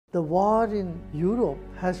The war in Europe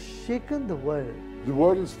has shaken the world. The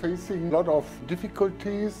world is facing a lot of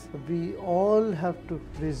difficulties. We all have to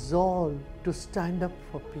resolve to stand up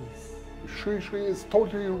for peace. Shri is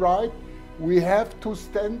totally right. We have to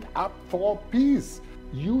stand up for peace.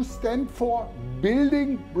 You stand for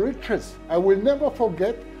building bridges. I will never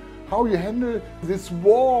forget how you handle this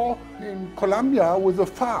war in Colombia with the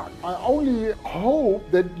FARC. I only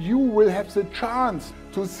hope that you will have the chance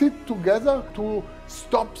to sit together to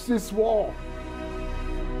stop this war.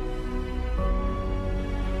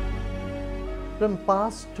 From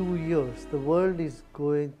past 2 years, the world is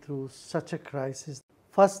going through such a crisis.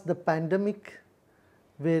 First, the pandemic,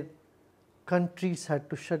 where countries had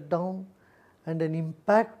to shut down, and an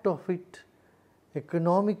impact of it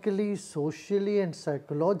economically, socially and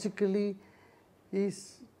psychologically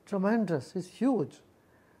is tremendous, is huge.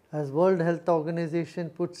 As World Health Organization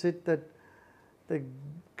puts it, that the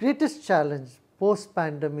greatest challenge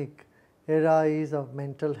post-pandemic era is of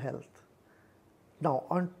mental health. Now,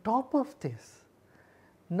 on top of this,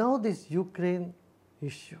 now this Ukraine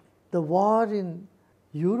issue, the war in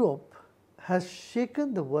Europe has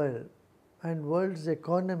shaken the world and world's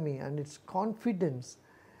economy and its confidence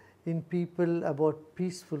in people about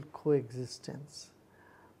peaceful coexistence.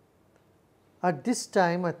 At this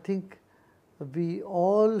time, I think we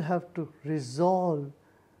all have to resolve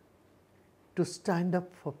to stand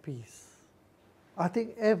up for peace. I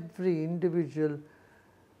think every individual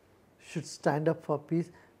should stand up for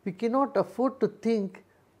peace. We cannot afford to think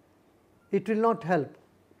it will not help.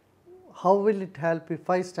 How will it help if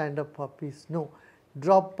I stand up for peace? No,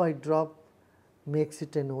 drop by drop makes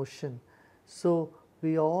it an ocean. So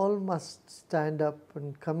we all must stand up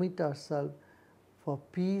and commit ourselves for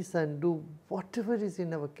peace and do whatever is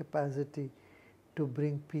in our capacity to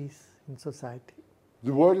bring peace in society.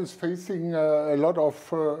 The world is facing a lot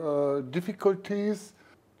of difficulties.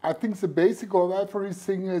 I think the basic of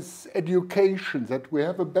everything is education, that we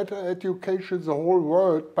have a better education in the whole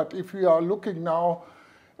world. But if we are looking now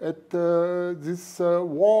at this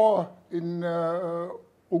war in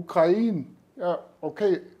Ukraine,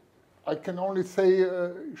 okay, I can only say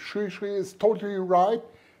Shri is totally right.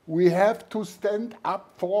 We have to stand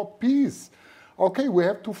up for peace. Okay, we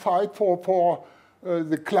have to fight for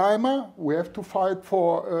the climate, we have to fight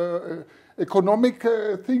for economic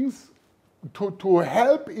things, to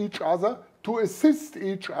help each other, to assist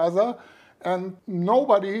each other, and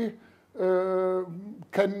nobody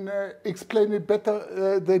can explain it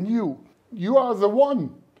better than you. You are the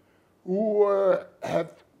one who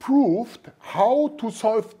have proved how to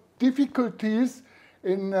solve difficulties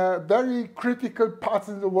in very critical parts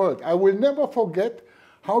in the world. I will never forget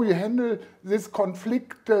how you handle this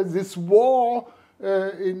conflict, this war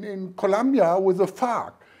in Colombia with the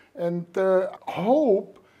FARC, and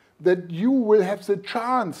hope that you will have the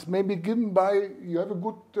chance, maybe given by, you have a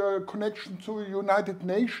good connection to the United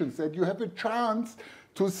Nations, that you have a chance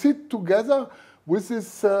to sit together with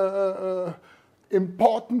these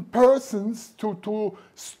important persons to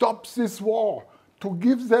stop this war, to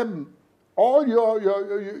give them all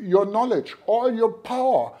your knowledge, all your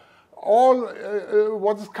power, all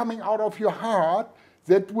what is coming out of your heart,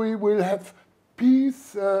 that we will have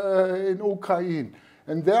peace in Ukraine.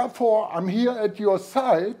 And therefore, I'm here at your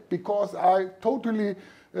side because I totally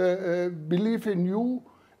believe in you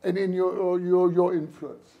and in your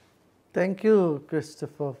influence. Thank you,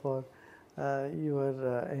 Christopher, for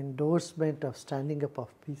your endorsement of standing up of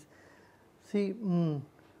peace. See,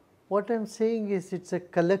 what I'm saying is it's a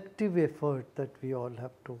collective effort that we all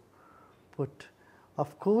have to put.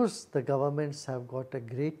 Of course, the governments have got a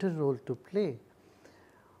greater role to play.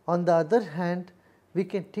 On the other hand, we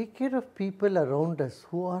can take care of people around us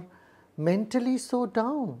who are mentally so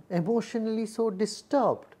down, emotionally so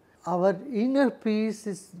disturbed. Our inner peace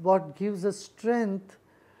is what gives us strength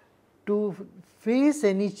to face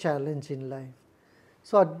any challenge in life.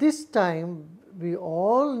 So at this time, we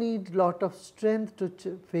all need a lot of strength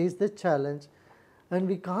to face the challenge, and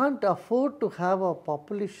we can't afford to have our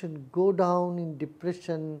population go down in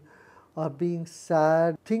depression or being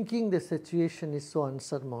sad, thinking the situation is so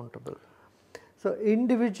unsurmountable. So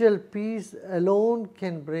individual peace alone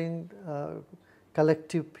can bring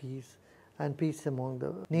collective peace and peace among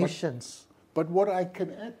the nations. But what I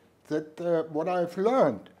can add, that what I've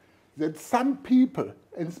learned, that some people,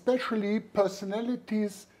 and especially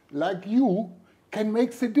personalities like you, can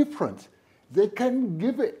make the difference. They can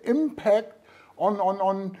give an impact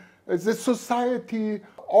on the society,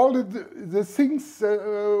 all the things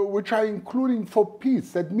which are including for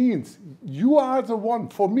peace. That means you are the one,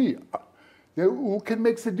 for me, who can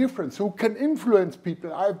make the difference, who can influence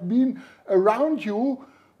people. I've been around you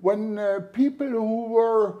when people who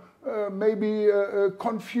were maybe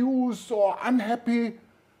confused or unhappy,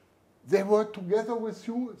 they were together with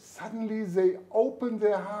you, suddenly they opened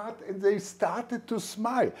their heart and they started to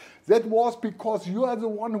smile. That was because you are the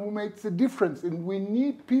one who makes the difference. And we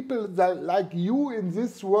need people like you in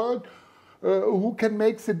this world who can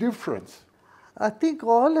make the difference. I think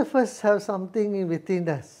all of us have something within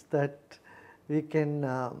us that we can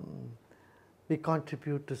we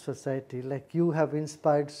contribute to society. Like you have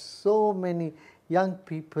inspired so many young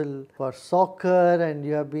people for soccer, and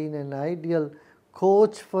you have been an ideal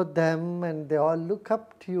coach for them, and they all look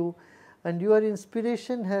up to you, and your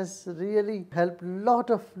inspiration has really helped lot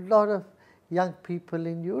of young people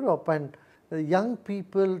in Europe, and the young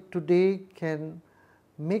people today can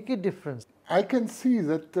make a difference. I can see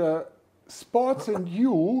that sports and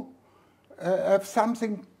you have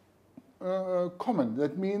something common.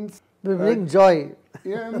 That means we bring joy.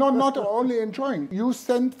 Yeah, not only enjoying. You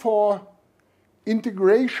stand for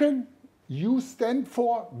integration. You stand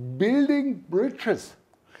for building bridges.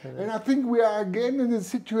 Correct. And I think we are again in a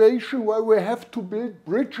situation where we have to build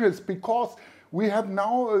bridges, because we have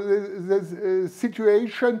now this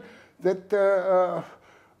situation that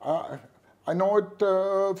I know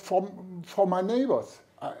it from my neighbors.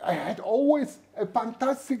 I had always a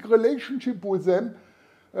fantastic relationship with them.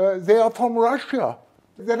 They are from Russia.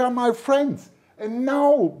 They are my friends. And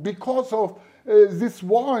now, because of this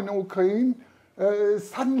war in Ukraine,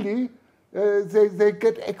 suddenly they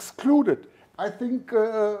get excluded. I think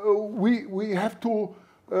we have to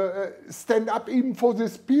stand up even for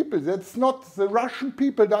these people. That's not the Russian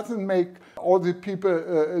people doesn't make all the people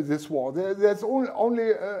this war. There's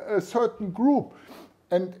only a certain group.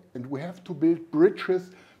 And we have to build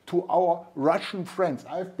bridges to our Russian friends.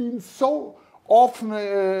 I've been so often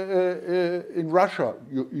in Russia.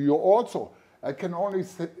 You also. I can only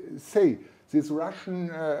say these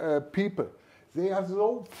Russian people, they are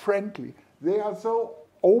so friendly. They are so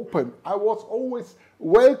open. I was always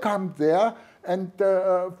welcomed there. And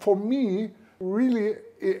for me, really,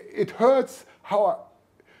 it hurts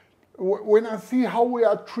when I see how we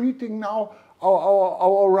are treating now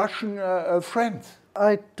our Russian friends.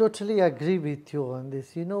 I totally agree with you on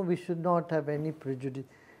this. You know, we should not have any prejudice.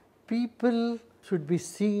 People should be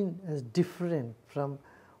seen as different from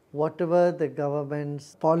whatever the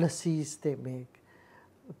government's policies they make.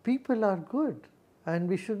 People are good, and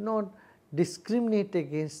we should not discriminate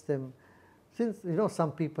against them. Since, you know,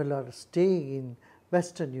 some people are staying in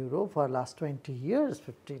Western Europe for the last 20 years,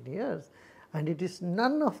 15 years, and it is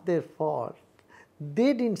none of their fault.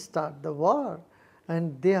 They didn't start the war,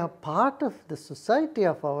 and they are part of the society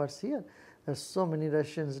of ours here. There are so many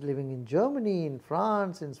Russians living in Germany, in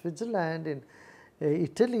France, in Switzerland, in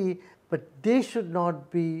Italy, but they should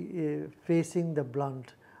not be facing the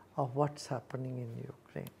blunt of what's happening in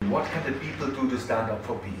Ukraine. What can the people do to stand up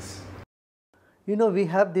for peace? You know, we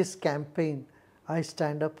have this campaign, I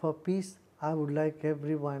Stand Up for Peace. I would like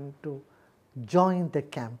everyone to join the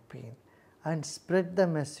campaign and spread the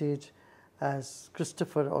message. As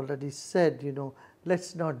Christopher already said, you know,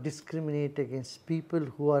 let's not discriminate against people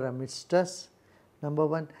who are amidst us, number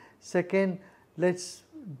one. Second, let's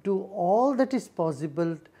do all that is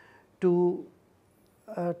possible to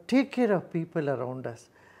take care of people around us.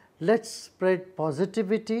 Let's spread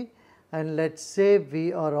positivity, and let's say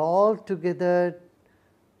we are all together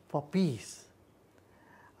for peace.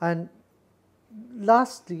 And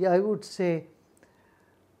lastly, I would say,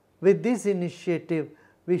 with this initiative,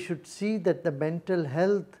 we should see that the mental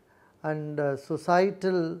health and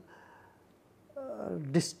societal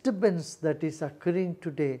disturbance that is occurring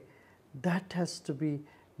today, that has to be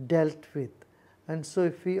dealt with. And so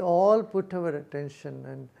if we all put our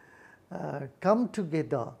attention and come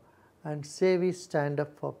together and say we stand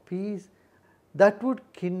up for peace, that would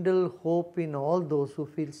kindle hope in all those who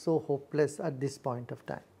feel so hopeless at this point of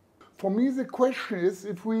time. For me, the question is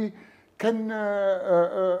if we can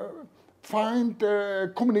find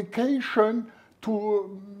communication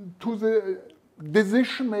to the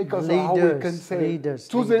decision makers, leaders, or how we can say leaders,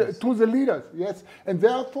 to the leaders, yes. And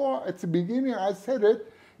therefore, at the beginning, I said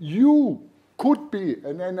it. You could be,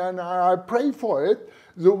 and I pray for it.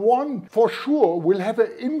 The one for sure will have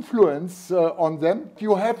an influence on them.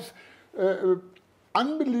 You have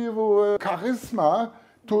unbelievable charisma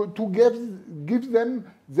to give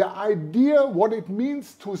them the idea what it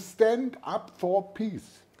means to stand up for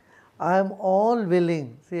peace. I am all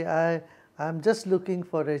willing. See, I am just looking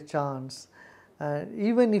for a chance.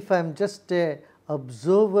 Even if I am just an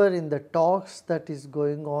observer in the talks that is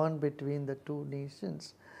going on between the two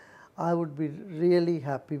nations, I would be really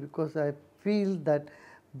happy, because I feel that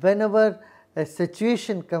whenever a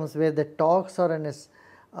situation comes where the talks are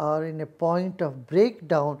or in a point of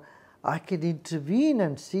breakdown, I can intervene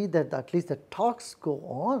and see that at least the talks go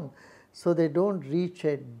on, so they don't reach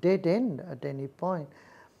a dead end at any point.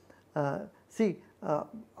 I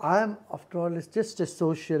am, after all, is just a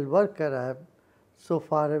social worker. I am so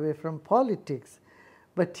far away from politics.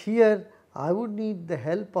 But here I would need the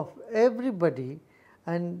help of everybody,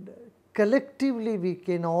 and collectively we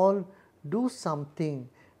can all do something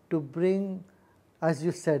to bring, as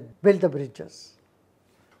you said, build the bridges.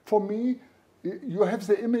 For me, you have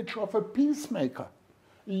the image of a peacemaker.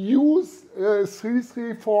 Use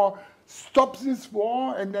 334, stop this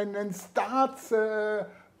war, and then starts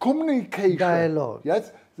communication. Dialogue.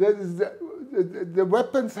 Yes, the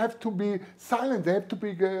weapons have to be silent. They have to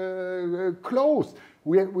be closed.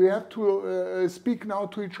 We have to speak now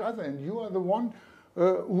to each other, and you are the one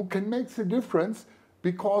who can make the difference,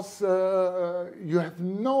 because you have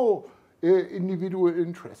no individual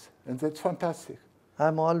interest, and that's fantastic.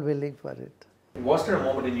 I'm all willing for it. Was there a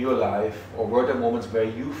moment in your life, or were there moments where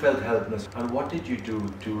you felt helpless, and what did you do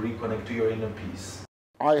to reconnect to your inner peace?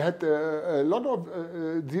 I had a lot of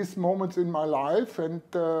these moments in my life, and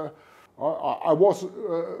I was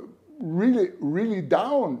really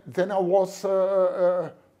down. Then I was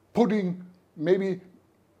putting maybe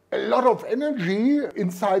a lot of energy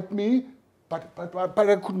inside me, but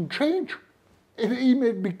I couldn't change. It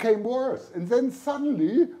even became worse. And then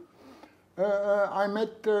suddenly I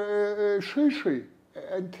met Shri,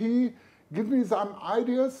 and he gave me some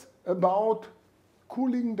ideas about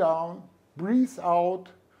cooling down, breathe out,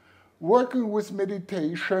 working with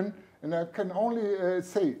meditation, and I can only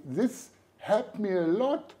say this helped me a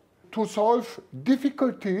lot to solve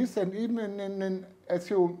difficulties, and even in as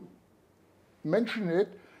you mentioned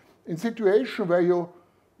it, in situations where you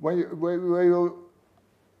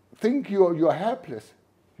think you're helpless.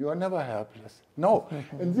 You are never helpless. No.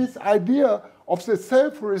 And this idea of the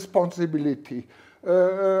self-responsibility,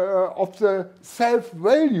 of the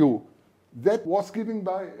self-value, that was given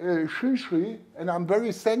by Shri, and I'm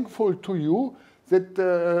very thankful to you that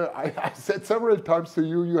I said several times to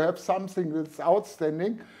you, you have something that's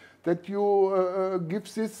outstanding, that you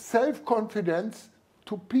give this self-confidence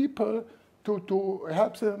to people to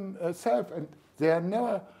help themselves, and they are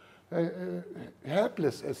never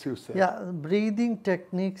helpless, as you said. Yeah, breathing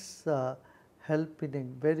techniques help in a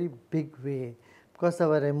very big way, because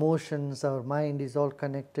our emotions, our mind is all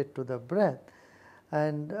connected to the breath.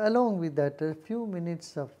 And along with that, a few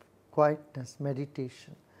minutes of quietness,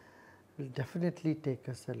 meditation, will definitely take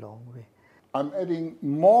us a long way. I'm adding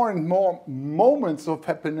more and more moments of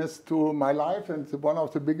happiness to my life, and one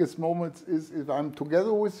of the biggest moments is if I'm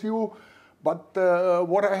together with you. But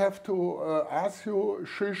what I have to ask you,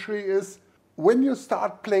 Shri, is when you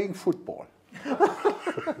start playing football.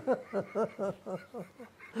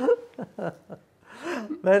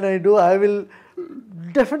 When I do, I will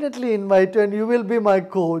definitely invite you, and you will be my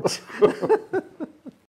coach.